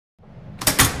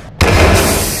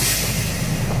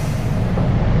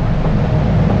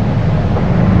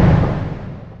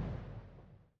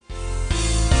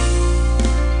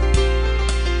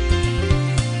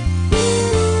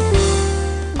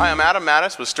I'm Adam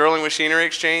Mattis with Sterling Machinery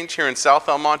Exchange here in South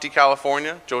El Monte,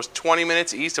 California, just 20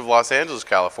 minutes east of Los Angeles,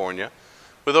 California,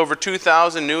 with over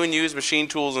 2,000 new and used machine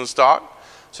tools in stock,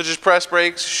 such as press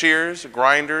brakes, shears,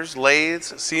 grinders,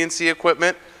 lathes, CNC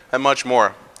equipment, and much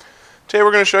more. Today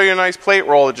we're going to show you a nice plate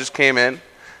roll that just came in.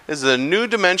 This is a new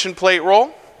dimension plate roll.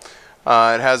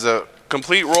 It has a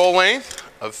complete roll length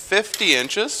of 50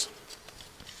 inches.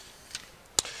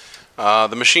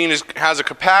 The machine has a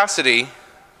capacity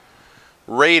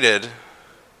rated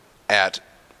at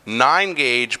 9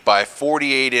 gauge by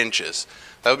 48 inches.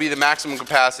 That would be the maximum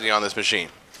capacity on this machine.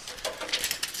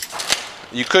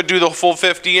 You could do the full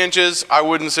 50 inches. I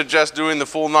wouldn't suggest doing the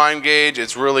full 9 gauge.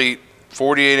 It's really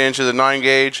 48 inches at 9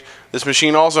 gauge. This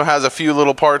machine also has a few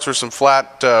little parts for some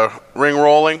flat ring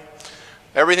rolling.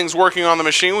 Everything's working on the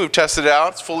machine. We've tested it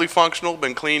out. It's fully functional,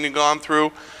 been cleaned and gone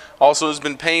through. Also has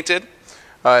been painted.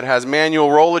 It has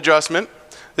manual roll adjustment.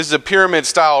 This is a pyramid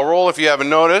style roll if you haven't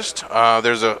noticed.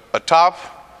 There's a top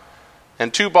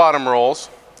and 2 bottom rolls.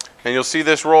 And you'll see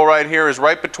this roll right here is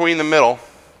right between the middle.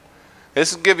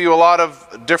 This will give you a lot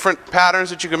of different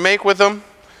patterns that you can make with them.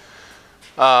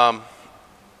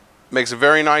 Makes a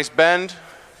very nice bend.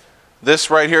 This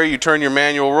right here, you turn your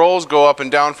manual rolls, go up and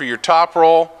down for your top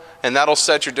roll, and that'll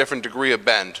set your different degree of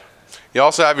bend. You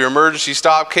also have your emergency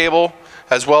stop cable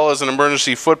as well as an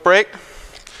emergency foot brake.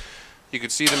 You can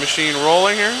see the machine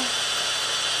rolling here.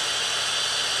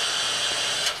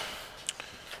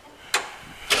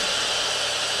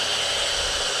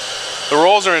 The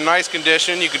rolls are in nice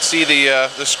condition. You can see the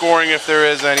scoring if there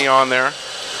is any on there.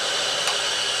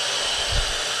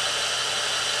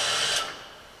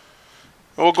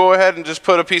 We'll go ahead and just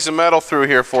put a piece of metal through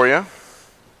here for you.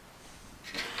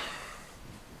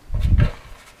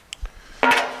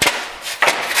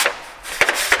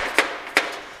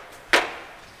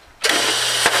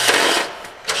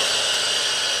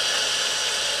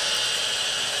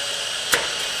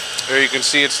 There you can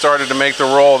see it started to make the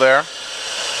roll there.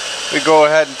 We go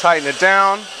ahead and tighten it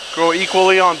down, go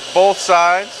equally on both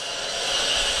sides.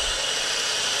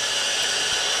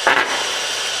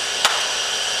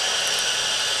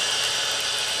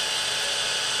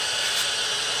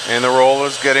 And the roll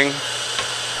is getting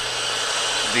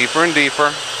deeper and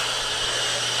deeper.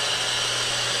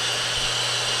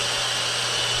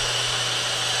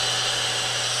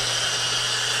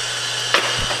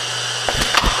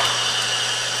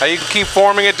 You can keep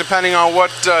forming it depending on what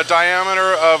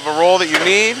diameter of a roll that you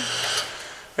need.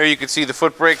 There you can see the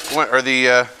foot brake or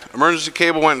the emergency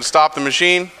cable went and stopped the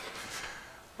machine.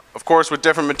 Of course, with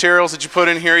different materials that you put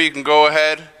in here, you can go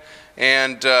ahead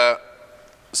and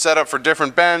set up for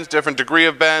different bends, different degree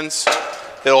of bends.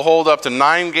 It'll hold up to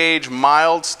 9 gauge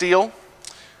mild steel.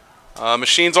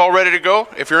 Machine's all ready to go.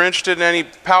 If you're interested in any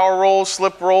power rolls,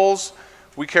 slip rolls,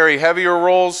 we carry heavier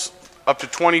rolls up to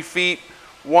 20 feet.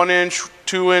 1-inch,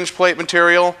 2-inch plate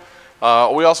material.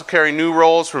 We also carry new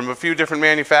rolls from a few different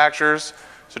manufacturers.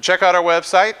 So check out our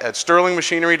website at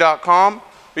sterlingmachinery.com,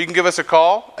 or you can give us a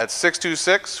call at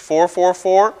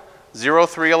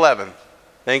 626-444-0311.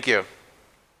 Thank you.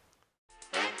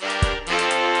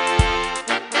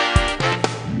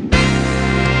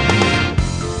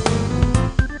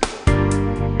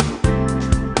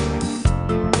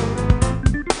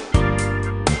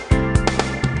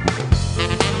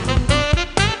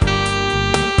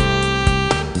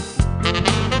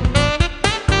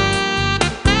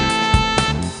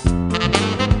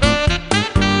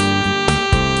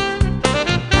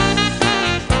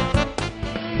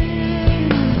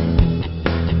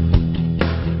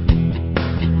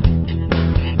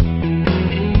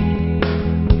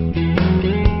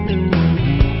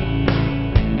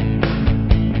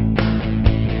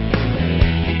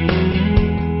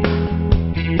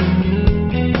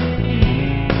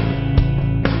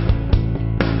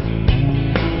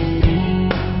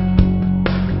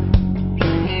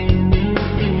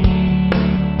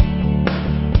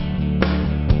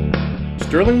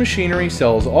 Sterling Machinery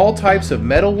sells all types of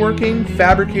metalworking,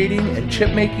 fabricating, and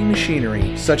chip-making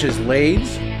machinery, such as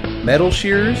lathes, metal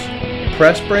shears,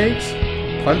 press brakes,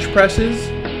 punch presses,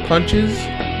 punches,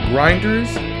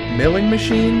 grinders, milling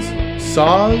machines,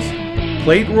 saws,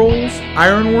 plate rolls,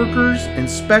 iron workers,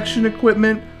 inspection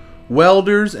equipment,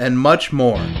 welders, and much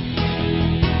more.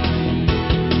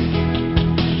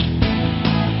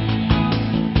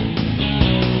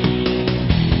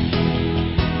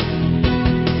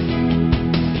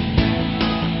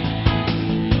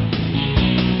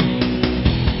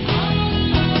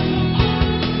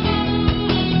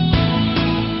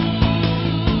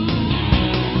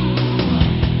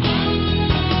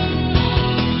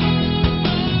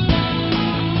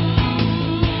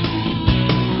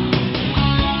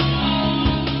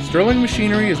 Sterling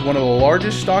Machinery is one of the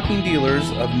largest stocking dealers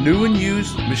of new and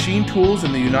used machine tools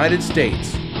in the United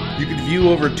States. You can view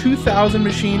over 2,000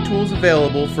 machine tools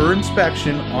available for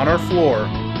inspection on our floor,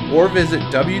 or visit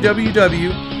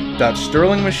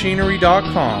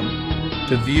www.sterlingmachinery.com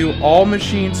to view all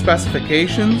machine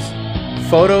specifications,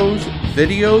 photos,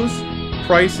 videos,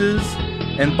 prices,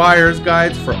 and buyer's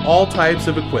guides for all types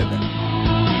of equipment.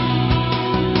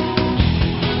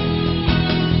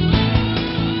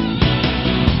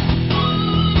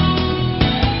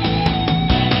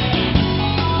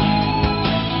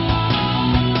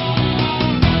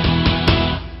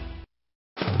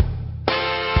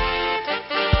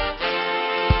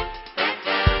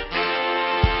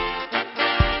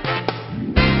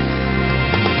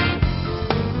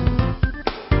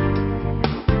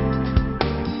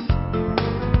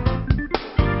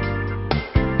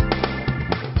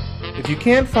 If you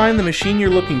can't find the machine you're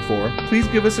looking for, please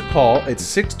give us a call at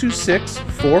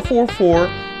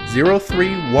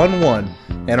 626-444-0311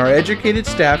 and our educated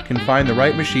staff can find the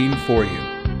right machine for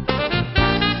you.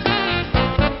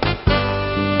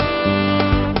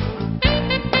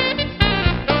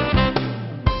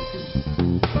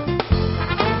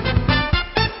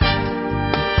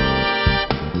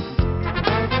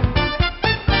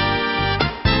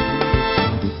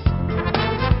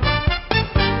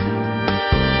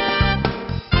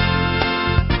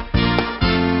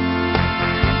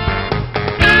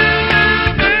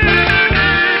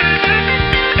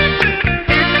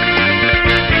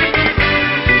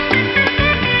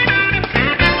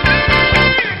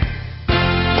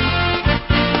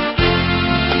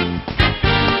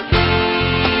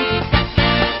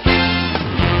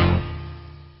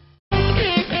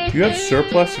 Do you have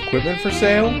surplus equipment for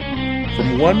sale?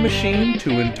 From one machine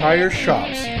to entire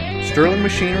shops, Sterling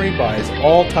Machinery buys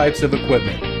all types of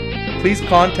equipment. Please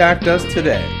contact us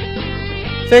today.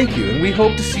 Thank you, and we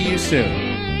hope to see you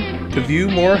soon. To view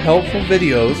more helpful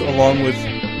videos along with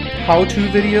how-to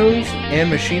videos and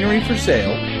machinery for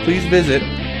sale, please visit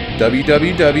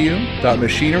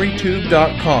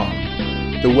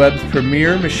www.machinerytube.com, the web's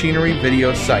premier machinery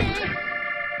video site.